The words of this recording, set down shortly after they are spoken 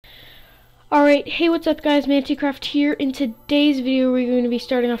Alright, hey, what's up guys, Manatee here. In today's video we're going to be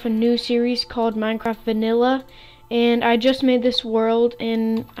starting off a new series called Minecraft Vanilla, and I just made this world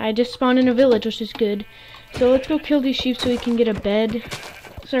and I just spawned in a village, which is good. So let's go kill these sheep so we can get a bed.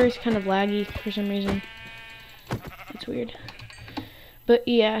 Sorry, it's kind of laggy for some reason. It's weird. But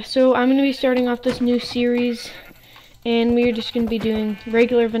yeah, so I'm going to be starting off this new series, and we're just going to be doing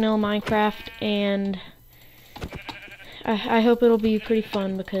regular vanilla Minecraft, and I hope it'll be pretty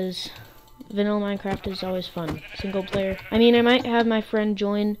fun because vanilla Minecraft is always fun, single player. I mean, I might have my friend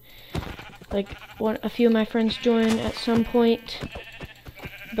join, like a few of my friends join at some point,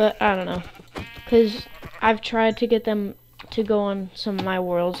 but I don't know, because I've tried to get them to go on some of my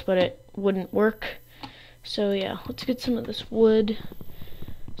worlds, but it wouldn't work. So yeah, let's get some of this wood.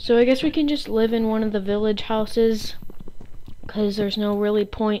 So I guess we can just live in one of the village houses, because there's no really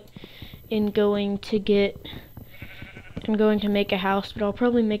point in going to make a house, but I'll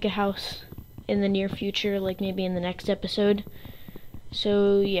probably make a house in the near future, like maybe in the next episode.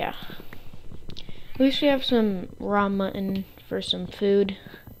 So yeah, at least we have some raw mutton for some food.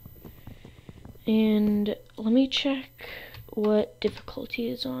 And let me check what difficulty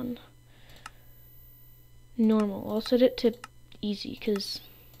is on. Normal. I'll set it to easy because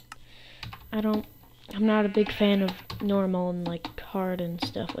I'm not a big fan of normal and like hard and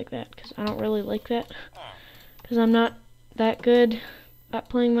stuff like that, because I don't really like that, because I'm not that good at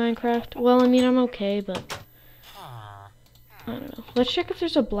playing Minecraft. Well, I mean, I'm okay, but I don't know. Let's check if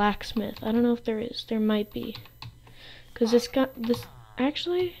there's a blacksmith. I don't know if there is. There might be, because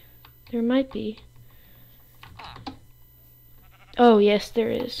actually there might be. Oh yes, there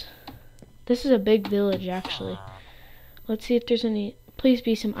is. This is a big village actually. Let's see if there's any. Please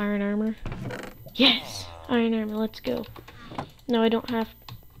be some iron armor. Yes, iron armor. Let's go. No, I don't have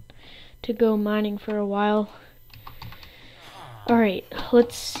to go mining for a while. Alright,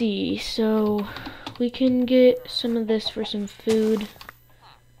 let's see. So we can get some of this for some food,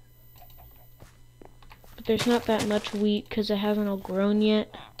 but there's not that much wheat because it hasn't all grown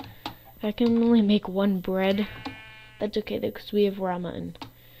yet. I can only make one bread. That's okay though, because we have raw mutton.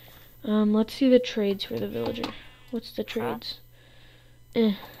 Let's see the trades for the villager. What's the trades?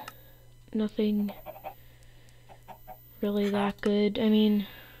 Nothing really that good. I mean,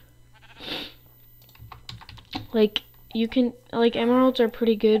 like, you can, like, emeralds are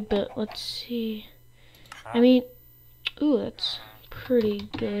pretty good, but let's see. I mean, ooh, that's pretty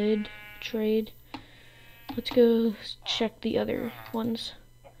good trade. Let's go check the other ones.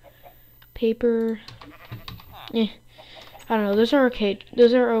 Paper, I don't know, those are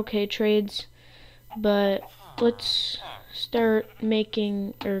okay trades, but let's start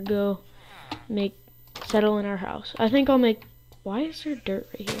making, or settle in our house. I think I'll make, why is there dirt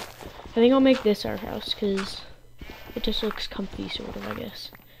right here? I think I'll make this our house, because it just looks comfy, sort of, I guess.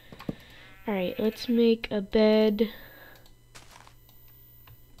 Alright, let's make a bed.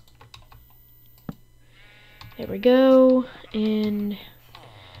 There we go. And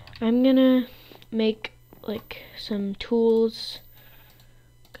I'm gonna make, like, some tools.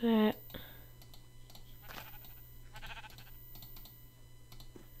 That.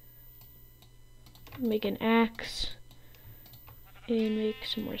 Make an axe. And make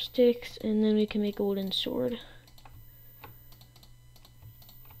some more sticks. And then we can make a wooden sword.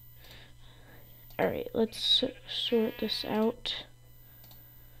 Alright, let's sort this out.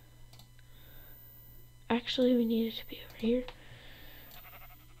 Actually, we need it to be over here.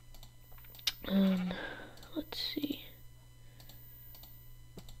 Let's see.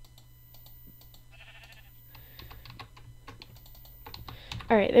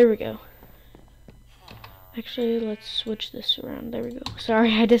 Alright, there we go. Actually, let's switch this around. There we go.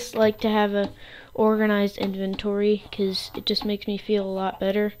 Sorry, I just like to have a organized inventory because it just makes me feel a lot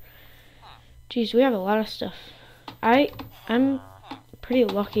better. Jeez, we have a lot of stuff. I'm pretty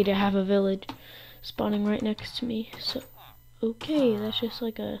lucky to have a village spawning right next to me. So, okay, that's just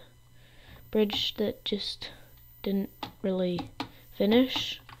like a bridge that just didn't really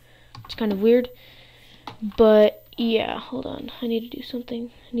finish. It's kind of weird. But, yeah, hold on. I need to do something.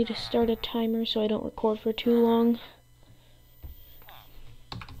 I need to start a timer so I don't record for too long.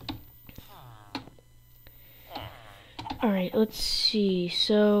 Alright, let's see.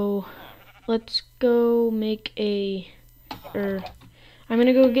 So let's go make I'm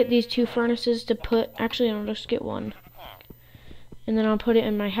gonna go get these 2 furnaces to put, actually I'll just get one. And then I'll put it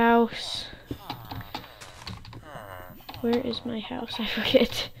in my house. Where is my house? I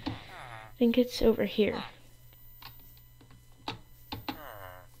forget. I think it's over here.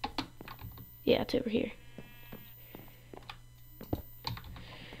 Yeah, it's over here.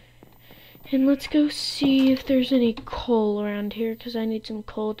 And let's go see if there's any coal around here, because I need some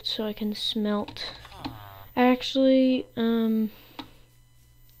coal so I can smelt. Actually, I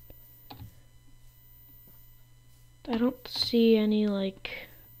don't see any, like,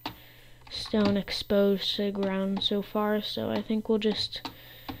 stone exposed to the ground so far, so I think we'll just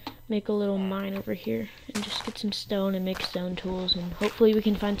make a little mine over here and just get some stone and make stone tools, and hopefully we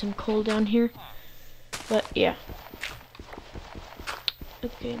can find some coal down here. But yeah.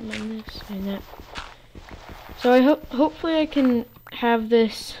 Okay, mine this, mine that. So I hopefully I can have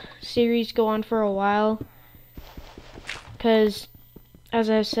this series go on for a while, because as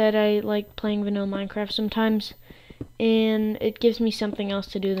I've said, I like playing vanilla Minecraft sometimes, and it gives me something else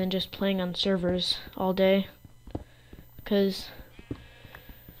to do than just playing on servers all day. Because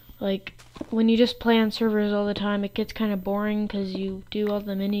like when you just play on servers all the time, it gets kind of boring because you do all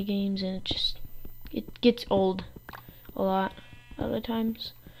the mini games, and it gets old a lot other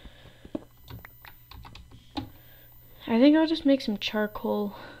times. I think I'll just make some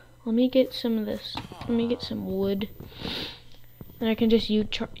charcoal. Let me get some of this. Let me get some wood. And I can just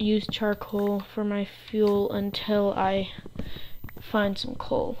use charcoal for my fuel until I find some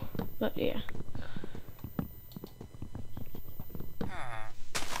coal. But yeah.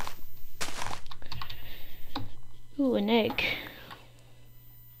 Ooh, an egg.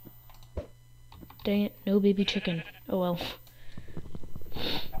 Dang it, no baby chicken. Oh well.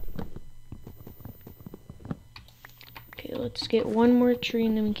 Okay, let's get one more tree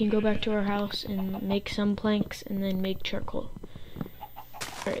and then we can go back to our house and make some planks and then make charcoal.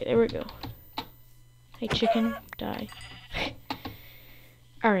 Alright, there we go. Hey chicken, die.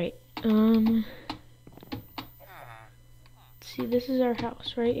 Alright, let's see, this is our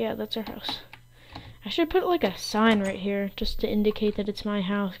house, right? Yeah, that's our house. I should put like a sign right here just to indicate that it's my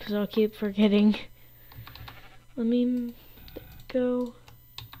house, because I'll keep forgetting. Let me go.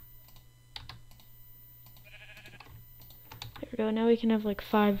 There we go. Now we can have like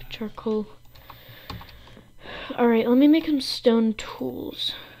 5 charcoal. Alright, let me make some stone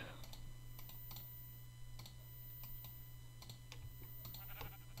tools.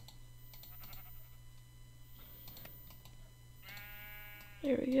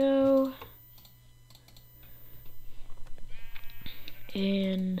 There we go.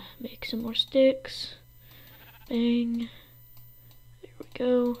 And make some more sticks. Bang. There we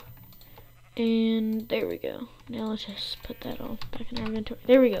go. And there we go. Now let's just put that all back in our inventory.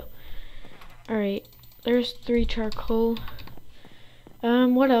 There we go. Alright, there's 3 charcoal.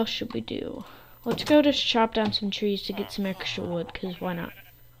 What else should we do? Let's go just chop down some trees to get some extra wood, because why not?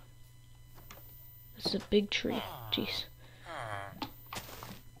 This is a big tree. Jeez.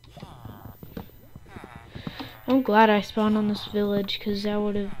 I'm glad I spawned on this village, because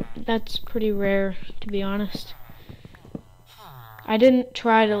that's pretty rare, to be honest. I didn't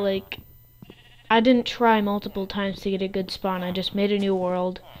try multiple times to get a good spawn. I just made a new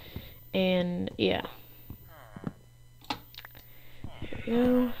world, and yeah. There we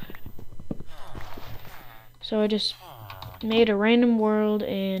go. So I just made a random world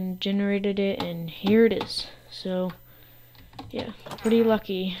and generated it, and here it is. So yeah, pretty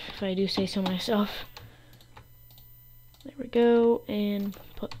lucky if I do say so myself. There we go, and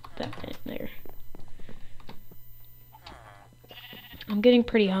put that in there. I'm getting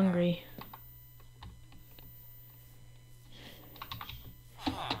pretty hungry.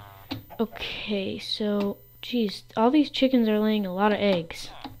 Okay, so, geez, all these chickens are laying a lot of eggs.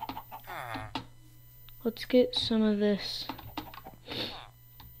 Let's get some of this.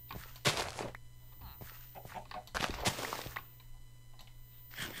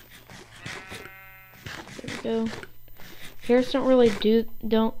 There we go. Carrots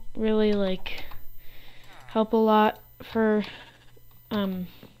don't really like help a lot for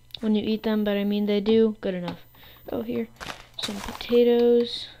when you eat them, but I mean they do good enough. Oh, here, some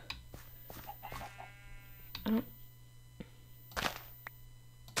potatoes.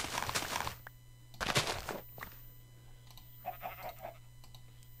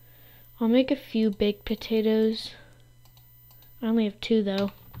 I'll make a few baked potatoes. I only have 2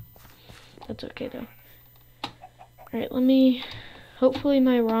 though. That's okay though. Alright, hopefully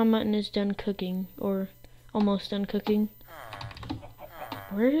my raw mutton is done cooking, or almost done cooking.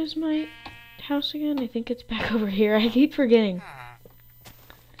 Where is my house again? I think it's back over here. I keep forgetting.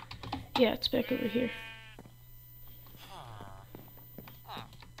 Yeah, it's back over here.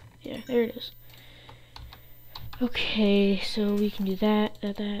 Yeah, there it is. Okay, so we can do that.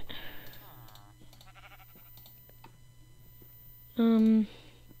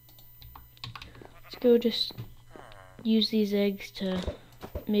 Let's go just use these eggs to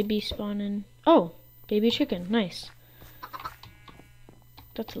maybe spawn in. Oh, baby chicken. Nice.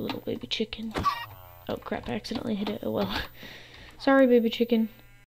 That's a little baby chicken. Oh crap, I accidentally hit it. Oh well. Sorry, baby chicken.